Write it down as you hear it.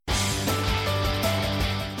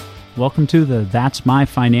Welcome to the That's My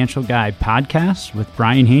Financial Guide podcast with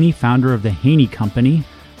Brian Haney, founder of the Haney Company,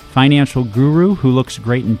 financial guru who looks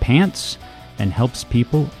great in pants and helps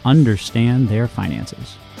people understand their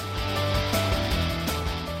finances.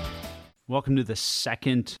 Welcome to the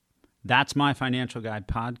second That's My Financial Guide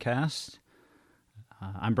podcast.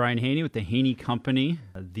 I'm Brian Haney with the Haney Company,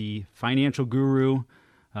 the financial guru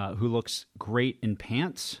who looks great in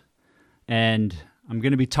pants. And I'm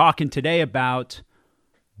going to be talking today about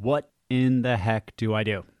what in the heck do I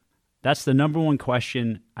do? That's the number one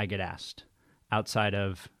question I get asked outside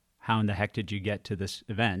of how in the heck did you get to this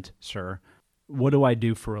event, sir? What do I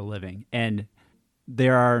do for a living? And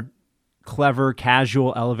there are clever,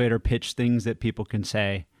 casual elevator pitch things that people can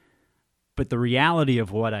say. But the reality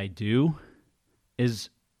of what I do is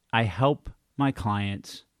I help my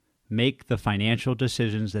clients make the financial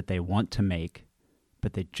decisions that they want to make,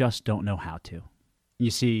 but they just don't know how to. You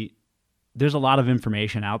see, there's a lot of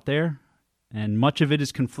information out there, and much of it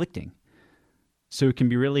is conflicting. So it can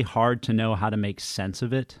be really hard to know how to make sense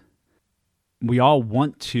of it. We all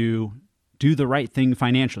want to do the right thing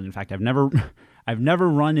financially. In fact, I've never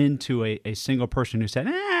run into a single person who said,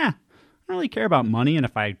 I don't really care about money, and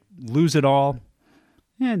if I lose it all,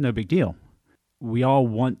 no big deal. We all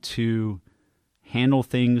want to handle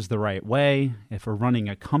things the right way. If we're running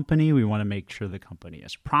a company, we want to make sure the company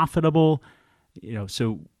is profitable.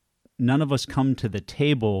 So none of us come to the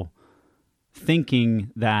table thinking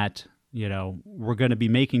that, we're going to be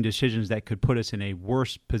making decisions that could put us in a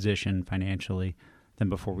worse position financially than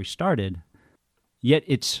before we started. Yet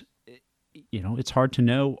it's hard to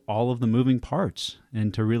know all of the moving parts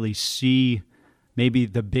and to really see maybe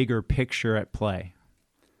the bigger picture at play.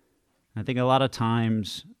 I think a lot of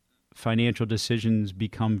times financial decisions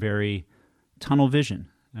become very tunnel vision.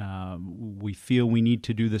 We feel we need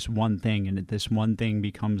to do this one thing, and that this one thing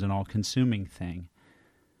becomes an all-consuming thing.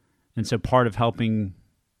 And so part of helping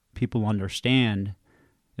people understand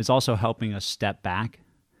is also helping us step back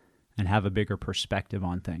and have a bigger perspective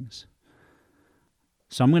on things.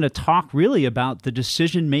 So I'm going to talk really about the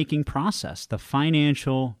decision-making process, the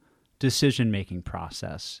financial decision-making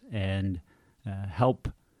process, and help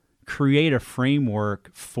create a framework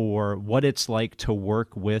for what it's like to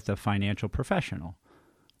work with a financial professional.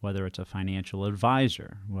 Whether it's a financial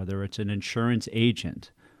advisor, whether it's an insurance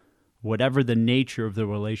agent, whatever the nature of the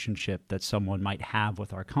relationship that someone might have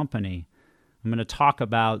with our company, I'm going to talk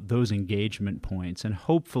about those engagement points, and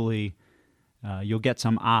hopefully you'll get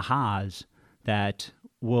some ahas that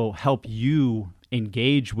will help you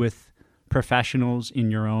engage with professionals in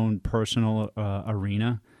your own personal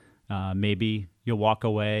arena. Maybe you'll walk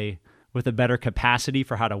away with a better capacity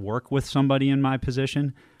for how to work with somebody in my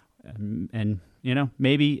position. And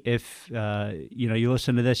maybe if, you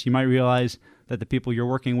listen to this, you might realize that the people you're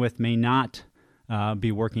working with may not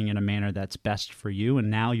be working in a manner that's best for you. And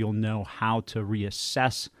now you'll know how to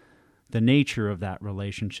reassess the nature of that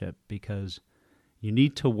relationship, because you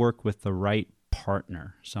need to work with the right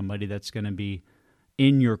partner, somebody that's going to be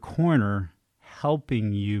in your corner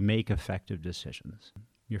helping you make effective decisions.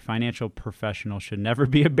 Your financial professional should never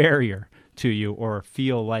be a barrier to you or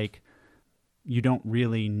feel like you don't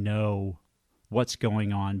really know what's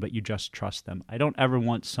going on, but you just trust them. I don't ever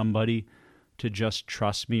want somebody to just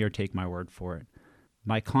trust me or take my word for it.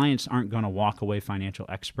 My clients aren't going to walk away financial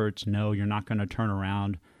experts. No, you're not going to turn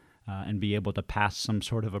around and be able to pass some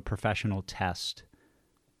sort of a professional test.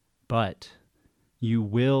 But you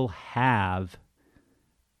will have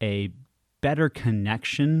a better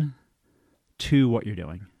connection to what you're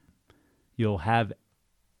doing. You'll have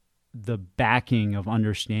the backing of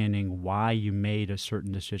understanding why you made a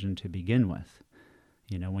certain decision to begin with.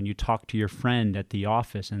 When you talk to your friend at the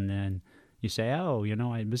office and then you say,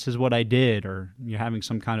 this is what I did, or you're having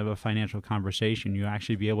some kind of a financial conversation, you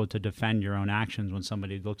actually be able to defend your own actions when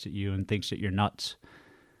somebody looks at you and thinks that you're nuts,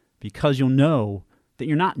 because you'll know that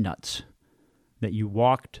you're not nuts, that you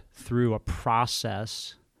walked through a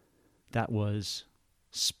process that was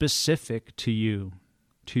specific to you,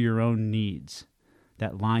 to your own needs,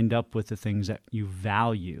 that lined up with the things that you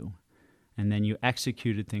value, and then you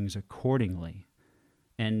executed things accordingly.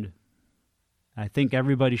 And I think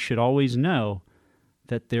everybody should always know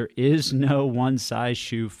that there is no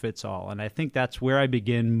one-size-shoe-fits-all. And I think that's where I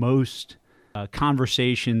begin most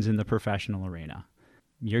conversations in the professional arena.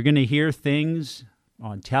 You're going to hear things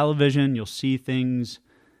on television. You'll see things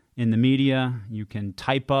in the media. You can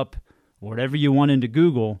type up whatever you want into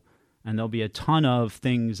Google, and there'll be a ton of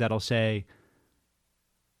things that'll say,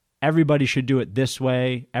 everybody should do it this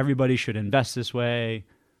way, everybody should invest this way,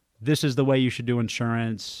 this is the way you should do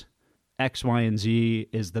insurance, X, Y, and Z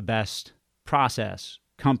is the best process,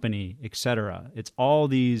 company, etc. It's all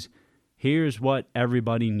these here's what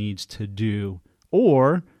everybody needs to do,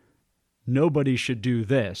 or nobody should do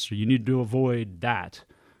this, or you need to avoid that.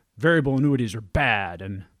 Variable annuities are bad,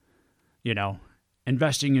 and,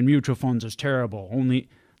 investing in mutual funds is terrible.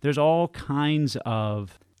 There's all kinds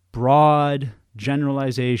of broad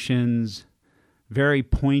generalizations, very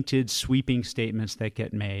pointed, sweeping statements that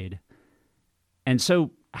get made. And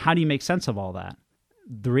so how do you make sense of all that?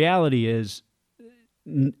 The reality is,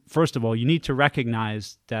 first of all, you need to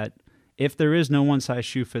recognize that if there is no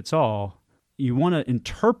one-size-shoe-fits-all, you want to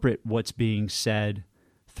interpret what's being said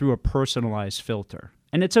through a personalized filter.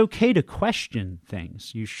 And it's okay to question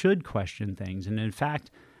things. You should question things. And in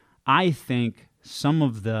fact, I think some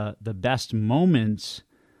of the best moments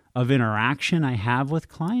of interaction I have with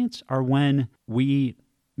clients are when we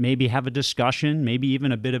maybe have a discussion, maybe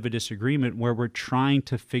even a bit of a disagreement where we're trying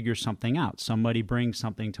to figure something out. Somebody brings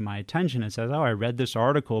something to my attention and says, I read this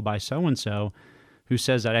article by so-and-so who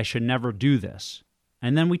says that I should never do this.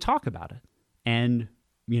 And then we talk about it. And,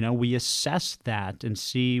 we assess that and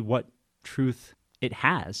see what truth it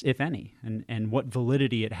has, if any, and what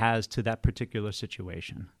validity it has to that particular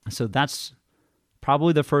situation. So that's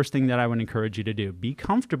probably the first thing that I would encourage you to do. Be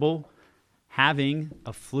comfortable having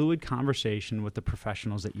a fluid conversation with the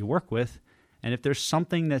professionals that you work with. And if there's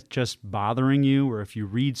something that's just bothering you, or if you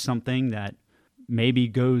read something that maybe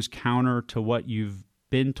goes counter to what you've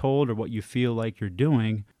been told or what you feel like you're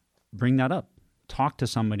doing, bring that up. Talk to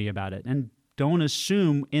somebody about it. And don't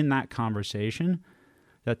assume in that conversation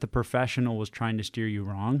that the professional was trying to steer you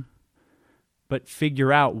wrong, but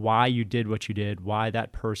figure out why you did what you did, why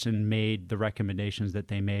that person made the recommendations that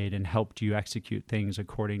they made and helped you execute things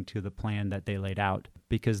according to the plan that they laid out.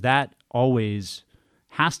 Because that always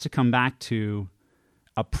has to come back to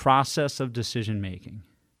a process of decision-making,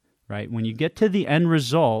 right? When you get to the end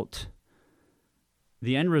result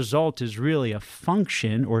is really a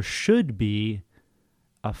function, or should be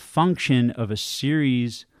a function of a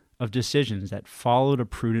series of decisions that followed a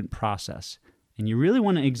prudent process. And you really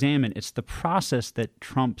want to examine, it's the process that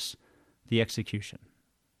trumps the execution.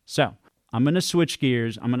 So I'm going to switch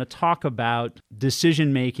gears. I'm going to talk about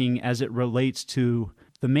decision-making as it relates to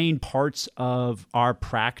the main parts of our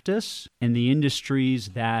practice and the industries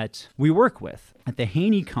that we work with. At the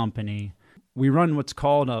Haney Company, we run what's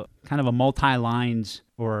called a kind of a multi-lines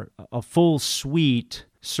or a full suite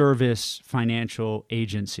service financial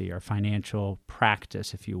agency or financial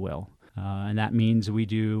practice, if you will. And that means we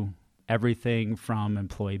do everything from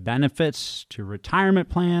employee benefits to retirement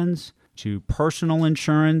plans to personal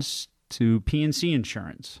insurance to P&C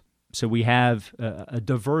insurance. So we have a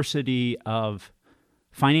diversity of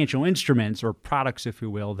financial instruments or products, if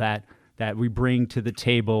you will, that we bring to the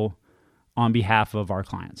table on behalf of our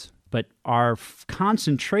clients. But our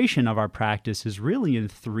concentration of our practice is really in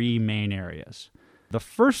three main areas. The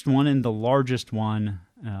first one, and the largest one,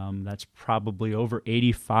 that's probably over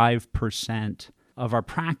 85% of our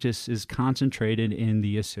practice, is concentrated in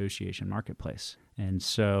the association marketplace. And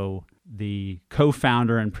so the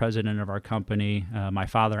co-founder and president of our company, my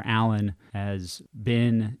father, Alan, has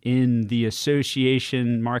been in the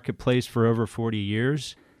association marketplace for over 40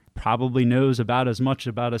 years, probably knows about as much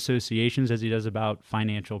about associations as he does about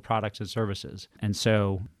financial products and services. And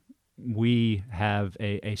so we have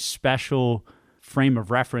a special frame of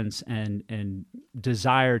reference and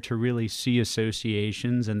desire to really see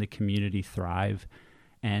associations and the community thrive,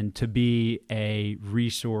 and to be a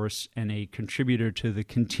resource and a contributor to the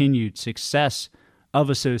continued success of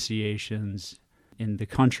associations in the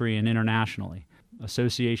country and internationally.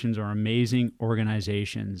 Associations are amazing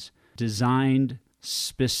organizations designed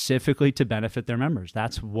specifically to benefit their members.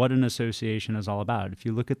 That's what an association is all about. If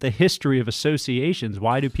you look at the history of associations,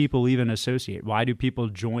 why do people even associate? Why do people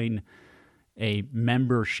join a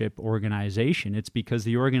membership organization? It's because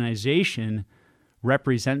the organization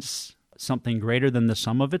represents something greater than the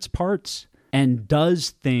sum of its parts and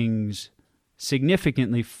does things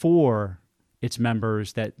significantly for its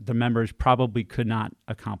members that the members probably could not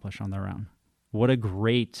accomplish on their own. What a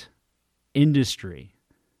great industry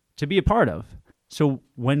to be a part of. So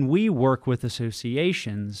when we work with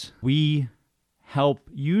associations, we help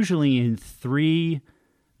usually in three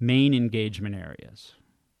main engagement areas.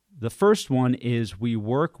 The first one is we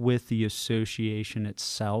work with the association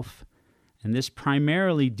itself, and this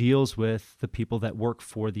primarily deals with the people that work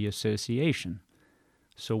for the association.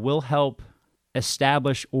 So we'll help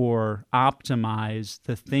establish or optimize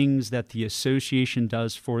the things that the association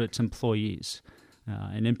does for its employees.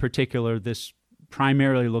 And in particular, this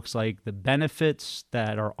primarily looks like the benefits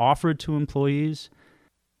that are offered to employees,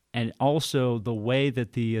 and also the way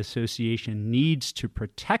that the association needs to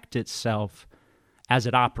protect itself as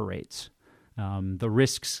it operates. the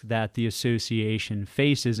risks that the association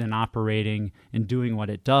faces in operating and doing what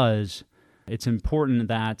it does, it's important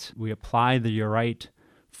that we apply the right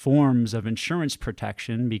forms of insurance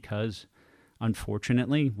protection because,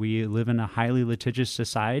 unfortunately, we live in a highly litigious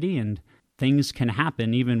society and things can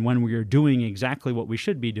happen even when we are doing exactly what we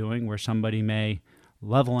should be doing, where somebody may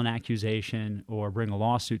level an accusation or bring a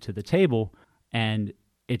lawsuit to the table. And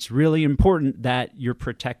it's really important that you're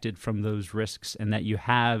protected from those risks and that you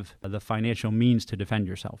have the financial means to defend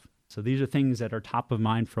yourself. So these are things that are top of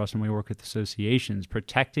mind for us when we work with associations,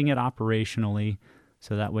 protecting it operationally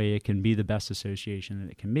so that way it can be the best association that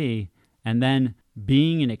it can be, and then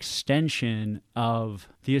being an extension of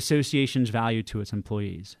the association's value to its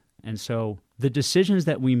employees. And so the decisions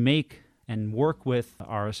that we make and work with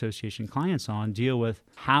our association clients on deal with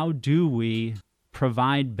how do we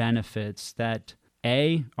provide benefits that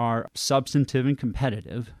A, are substantive and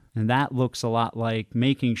competitive, and that looks a lot like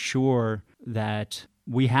making sure that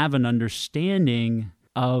we have an understanding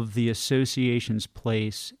of the association's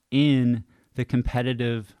place in the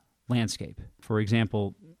competitive landscape. For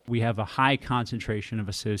example, we have a high concentration of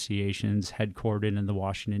associations headquartered in the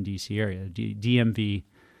Washington, D.C. area, DMV,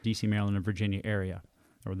 D.C., Maryland, and Virginia area,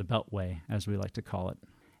 or the Beltway, as we like to call it.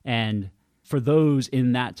 And for those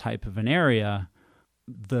in that type of an area,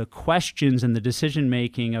 the questions and the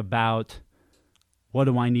decision-making about what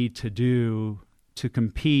do I need to do to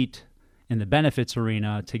compete in the benefits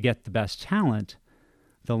arena to get the best talent,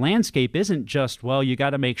 the landscape isn't just, well, you got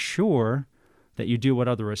to make sure that you do what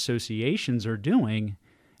other associations are doing.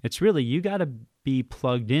 It's really, you got to be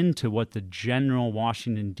plugged into what the general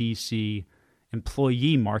Washington, D.C.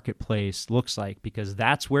 employee marketplace looks like, because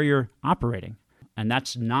that's where you're operating. And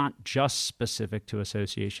that's not just specific to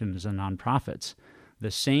associations and nonprofits.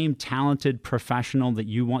 The same talented professional that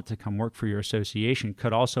you want to come work for your association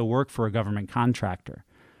could also work for a government contractor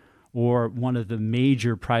or one of the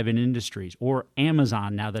major private industries or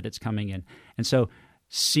Amazon now that it's coming in. And so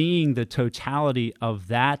seeing the totality of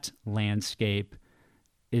that landscape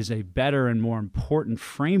is a better and more important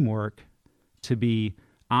framework to be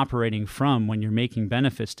operating from when you're making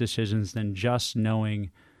benefits decisions than just knowing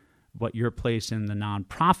what your place in the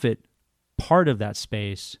nonprofit part of that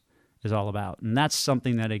space is all about. And that's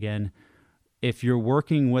something that, again, if you're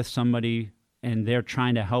working with somebody and they're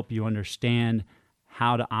trying to help you understand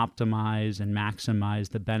how to optimize and maximize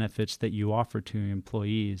the benefits that you offer to your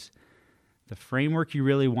employees, the framework you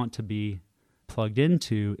really want to be plugged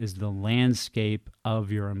into is the landscape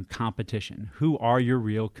of your competition. Who are your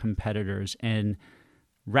real competitors? And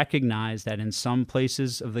recognize that in some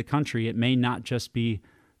places of the country, it may not just be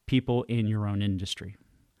people in your own industry.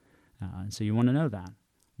 So you want to know that.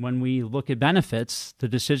 When we look at benefits, the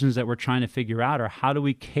decisions that we're trying to figure out are how do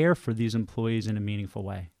we care for these employees in a meaningful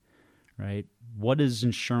way, right? What is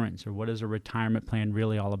insurance or what is a retirement plan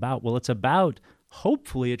really all about? Well, it's about,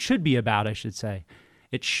 hopefully, it should be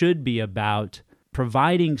about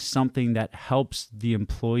providing something that helps the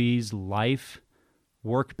employee's life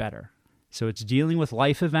work better. So it's dealing with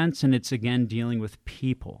life events, and it's, again, dealing with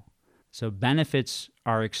people. So benefits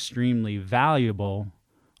are extremely valuable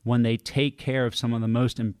when they take care of some of the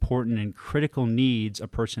most important and critical needs a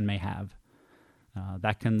person may have.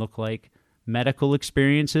 That can look like medical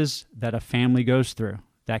experiences that a family goes through.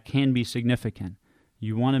 That can be significant.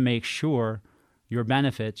 You want to make sure your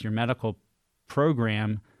benefits, your medical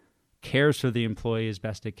program, cares for the employee as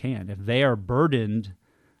best it can. If they are burdened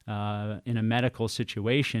in a medical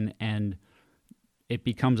situation and it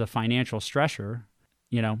becomes a financial stressor,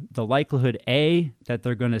 the likelihood, A, that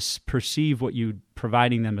they're going to perceive what you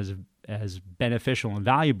providing them as beneficial and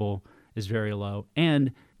valuable is very low.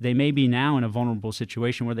 And they may be now in a vulnerable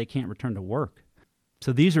situation where they can't return to work.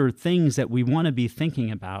 So these are things that we want to be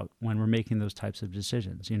thinking about when we're making those types of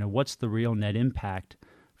decisions. What's the real net impact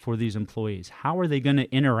for these employees? How are they going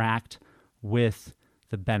to interact with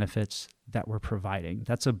the benefits that we're providing?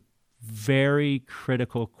 That's a very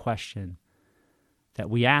critical question that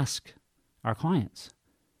we ask our clients.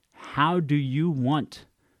 How do you want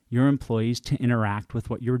your employees to interact with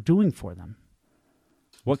what you're doing for them?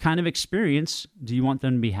 What kind of experience do you want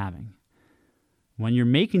them to be having? When you're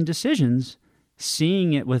making decisions,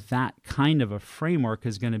 seeing it with that kind of a framework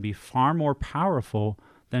is going to be far more powerful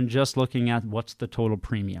than just looking at what's the total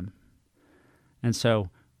premium. And so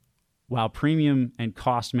while premium and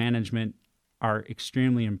cost management are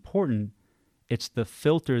extremely important, it's the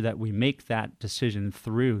filter that we make that decision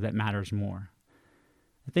through that matters more.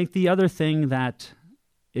 I think the other thing that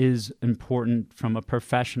is important from a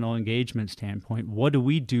professional engagement standpoint, what do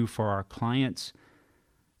we do for our clients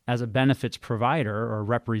as a benefits provider or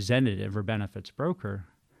representative or benefits broker,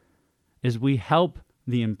 is we help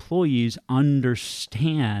the employees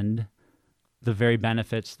understand the very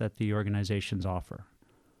benefits that the organizations offer,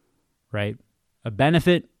 right? A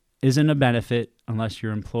benefit isn't a benefit unless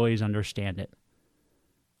your employees understand it.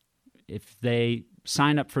 If they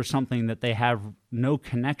sign up for something that they have no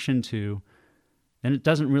connection to, then it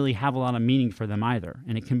doesn't really have a lot of meaning for them either.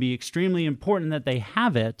 And it can be extremely important that they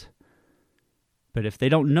have it, but if they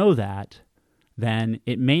don't know that, then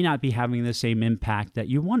it may not be having the same impact that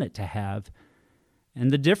you want it to have.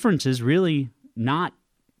 And the difference is really not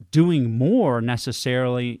doing more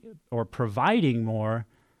necessarily or providing more.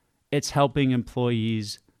 It's helping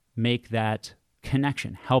employees make that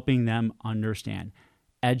connection, helping them understand,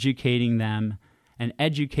 educating them, and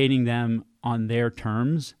educating them on their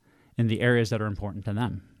terms in the areas that are important to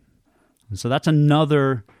them. And so that's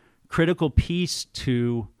another critical piece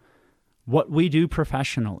to what we do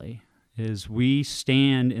professionally, is we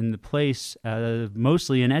stand in the place of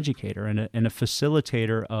mostly an educator and a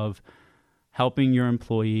facilitator of helping your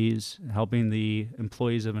employees, helping the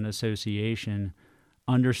employees of an association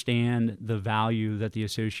understand the value that the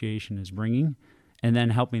association is bringing, and then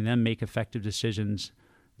helping them make effective decisions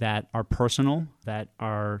that are personal, that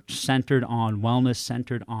are centered on wellness,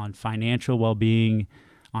 centered on financial well-being,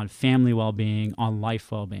 on family well-being, on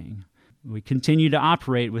life well-being. We continue to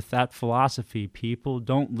operate with that philosophy. People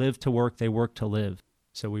don't live to work, they work to live.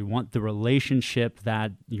 So we want the relationship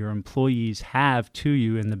that your employees have to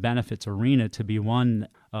you in the benefits arena to be one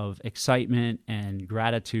of excitement and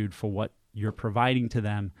gratitude for what you're providing to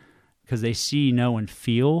them, because they see, know, and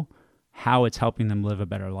feel how it's helping them live a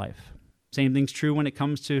better life. Same thing's true when it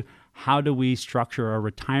comes to how do we structure a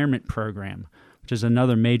retirement program, which is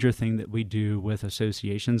another major thing that we do with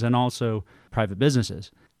associations and also private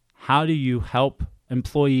businesses. How do you help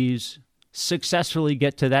employees successfully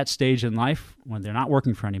get to that stage in life when they're not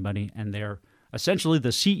working for anybody and they're essentially the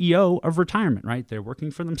CEO of retirement, right? They're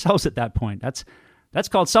working for themselves at that point. That's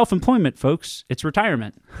called self-employment, folks. It's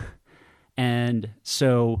retirement. And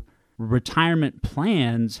so retirement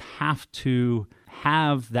plans have to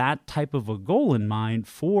have that type of a goal in mind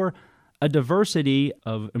for a diversity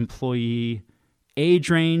of employee age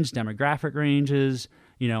range, demographic ranges.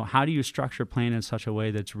 How do you structure a plan in such a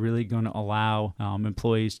way that's really going to allow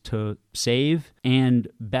employees to save and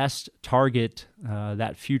best target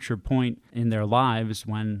that future point in their lives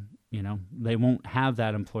when, they won't have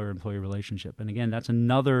that employer-employee relationship. And again, that's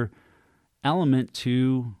another element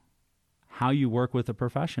to how you work with a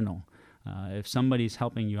professional. If somebody's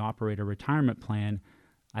helping you operate a retirement plan,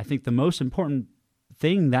 I think the most important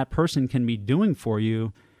thing that person can be doing for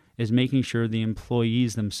you is making sure the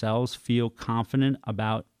employees themselves feel confident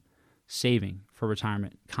about saving for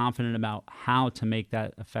retirement, confident about how to make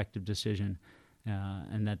that effective decision,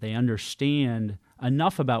 and that they understand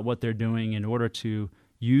enough about what they're doing in order to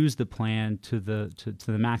use the plan to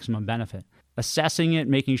the maximum benefit. Assessing it,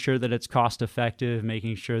 making sure that it's cost effective,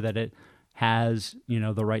 making sure that it has,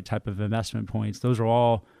 the right type of investment points. Those are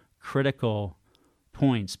all critical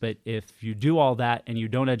points. But if you do all that and you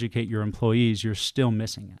don't educate your employees, you're still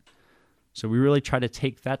missing it. So we really try to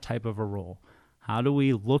take that type of a role. How do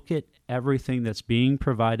we look at everything that's being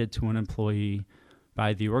provided to an employee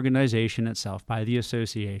by the organization itself, by the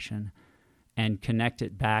association, and connect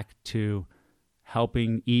it back to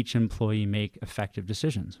helping each employee make effective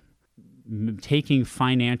decisions? Taking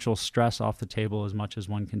financial stress off the table as much as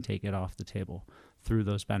one can take it off the table through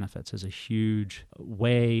those benefits is a huge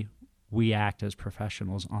way we act as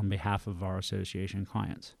professionals on behalf of our association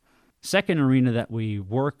clients. Second arena that we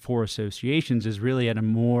work for associations is really at a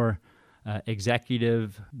more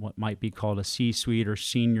executive, what might be called a C-suite or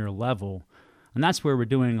senior level. And that's where we're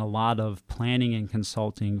doing a lot of planning and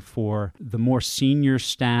consulting for the more senior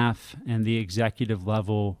staff and the executive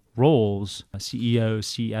level roles, CEO,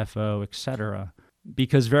 CFO, etc.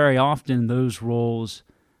 Because very often those roles,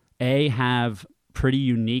 have pretty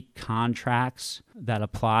unique contracts that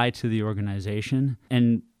apply to the organization,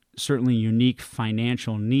 and certainly unique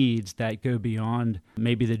financial needs that go beyond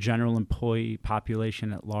maybe the general employee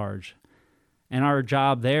population at large. And our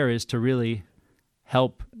job there is to really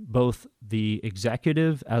help both the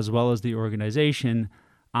executive as well as the organization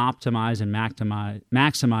optimize and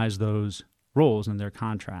maximize those roles in their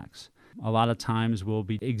contracts. A lot of times we'll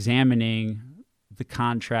be examining the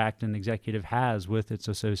contract an executive has with its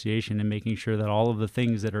association and making sure that all of the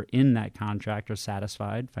things that are in that contract are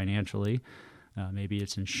satisfied financially. Maybe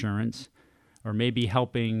it's insurance, or maybe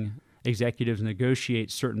helping executives negotiate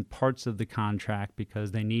certain parts of the contract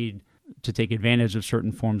because they need to take advantage of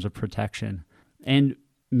certain forms of protection. And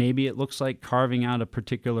maybe it looks like carving out a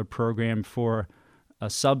particular program for a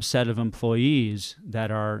subset of employees that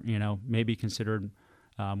are, maybe considered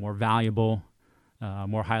more valuable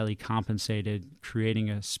more highly compensated, creating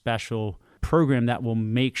a special program that will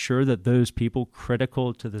make sure that those people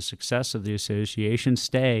critical to the success of the association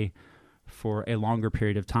stay for a longer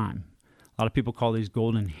period of time. A lot of people call these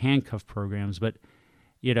golden handcuff programs, but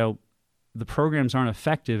the programs aren't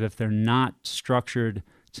effective if they're not structured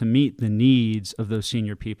to meet the needs of those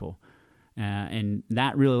senior people. And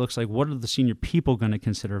that really looks like, what are the senior people going to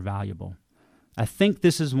consider valuable? I think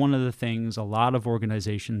this is one of the things a lot of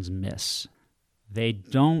organizations miss. They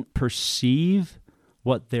don't perceive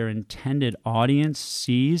what their intended audience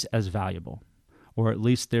sees as valuable, or at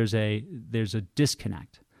least there's a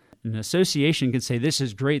disconnect. An association can say, this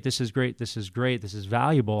is great, this is great, this is great, this is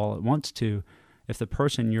valuable all it wants to. If the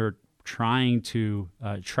person you're trying to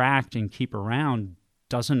attract and keep around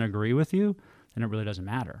doesn't agree with you, then it really doesn't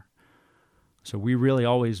matter. So we really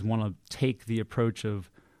always want to take the approach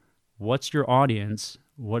of, what's your audience?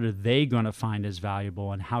 What are they going to find as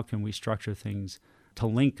valuable? And how can we structure things to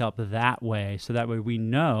link up that way? So that way we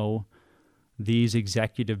know these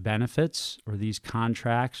executive benefits or these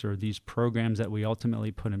contracts or these programs that we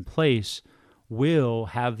ultimately put in place will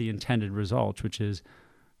have the intended result, which is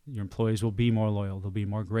your employees will be more loyal, they'll be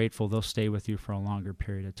more grateful, they'll stay with you for a longer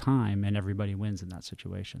period of time, and everybody wins in that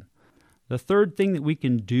situation. The third thing that we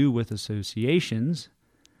can do with associations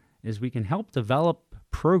is we can help develop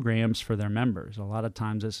programs for their members. A lot of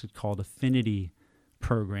times this is called affinity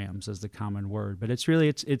programs as the common word, but it's really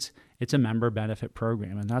it's a member benefit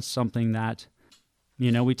program, and that's something that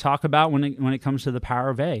we talk about when it comes to the Power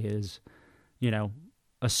of A is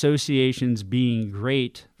associations being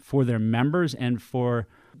great for their members and for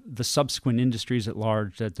the subsequent industries at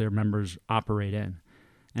large that their members operate in.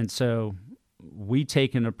 And so we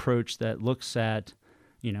take an approach that looks at,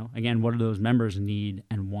 again, what do those members need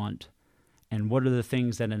and want? And what are the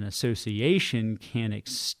things that an association can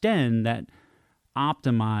extend that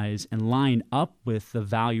optimize and line up with the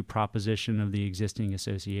value proposition of the existing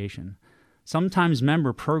association? Sometimes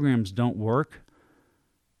member programs don't work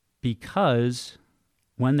because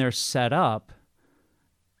when they're set up,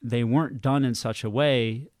 they weren't done in such a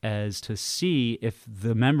way as to see if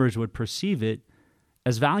the members would perceive it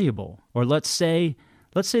as valuable. Or let's say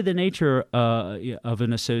the nature of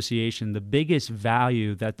an association, the biggest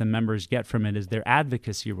value that the members get from it is their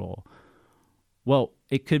advocacy role. Well,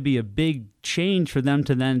 it could be a big change for them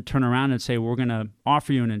to then turn around and say, we're going to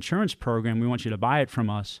offer you an insurance program. We want you to buy it from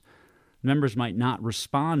us. Members might not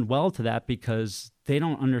respond well to that because they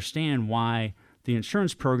don't understand why the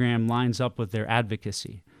insurance program lines up with their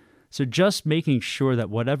advocacy. So just making sure that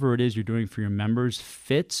whatever it is you're doing for your members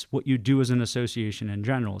fits what you do as an association in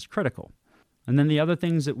general is critical. And then the other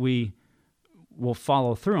things that we will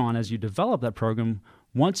follow through on as you develop that program,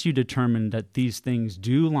 once you determine that these things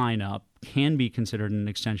do line up, can be considered an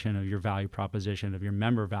extension of your value proposition, of your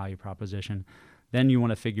member value proposition, then you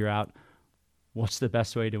want to figure out what's the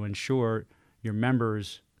best way to ensure your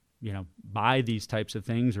members, buy these types of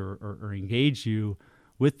things or engage you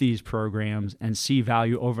with these programs and see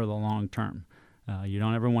value over the long term. You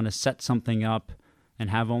don't ever want to set something up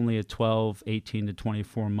and have only a 12, 18 to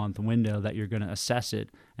 24 month window that you're going to assess it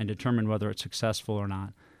and determine whether it's successful or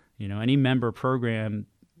not. Any member program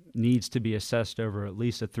needs to be assessed over at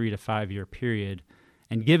least a 3 to 5 year period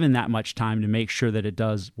and given that much time to make sure that it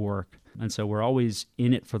does work. And so we're always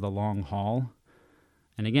in it for the long haul.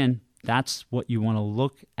 And again, that's what you want to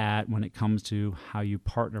look at when it comes to how you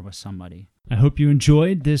partner with somebody. I hope you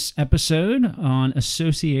enjoyed this episode on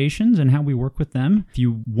associations and how we work with them. If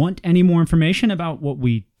you want any more information about what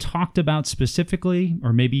we talked about specifically,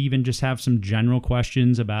 or maybe even just have some general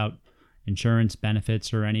questions about insurance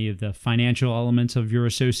benefits or any of the financial elements of your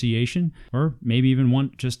association, or maybe even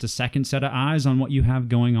want just a second set of eyes on what you have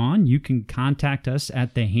going on, you can contact us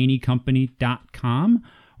at thehaneycompany.com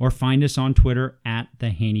or find us on Twitter at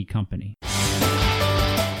thehaneycompany.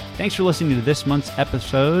 Thanks for listening to this month's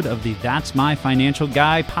episode of the That's My Financial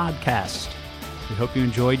Guy podcast. We hope you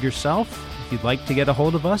enjoyed yourself. If you'd like to get a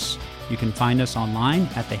hold of us, you can find us online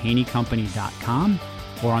at thehaneycompany.com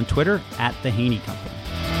or on Twitter at thehaneycompany.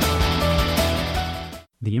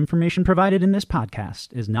 The information provided in this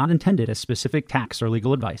podcast is not intended as specific tax or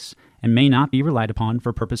legal advice and may not be relied upon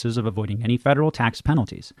for purposes of avoiding any federal tax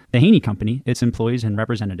penalties. The Haney Company, its employees, and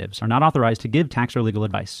representatives are not authorized to give tax or legal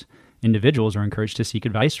advice. Individuals are encouraged to seek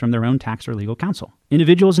advice from their own tax or legal counsel.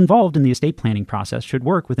 Individuals involved in the estate planning process should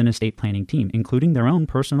work with an estate planning team, including their own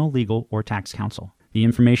personal, legal, or tax counsel. The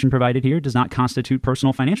information provided here does not constitute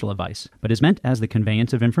personal financial advice, but is meant as the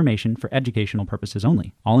conveyance of information for educational purposes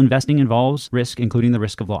only. All investing involves risk, including the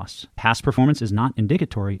risk of loss. Past performance is not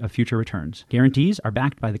indicatory of future returns. Guarantees are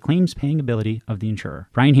backed by the claims-paying ability of the insurer.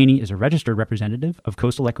 Brian Haney is a registered representative of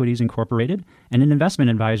Coastal Equities Incorporated and an investment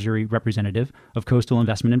advisory representative of Coastal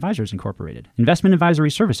Investment Advisors Incorporated. Investment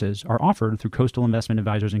advisory services are offered through Coastal Investment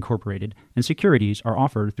Advisors Incorporated, and securities are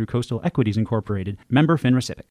offered through Coastal Equities Incorporated, member FINRA SIPC.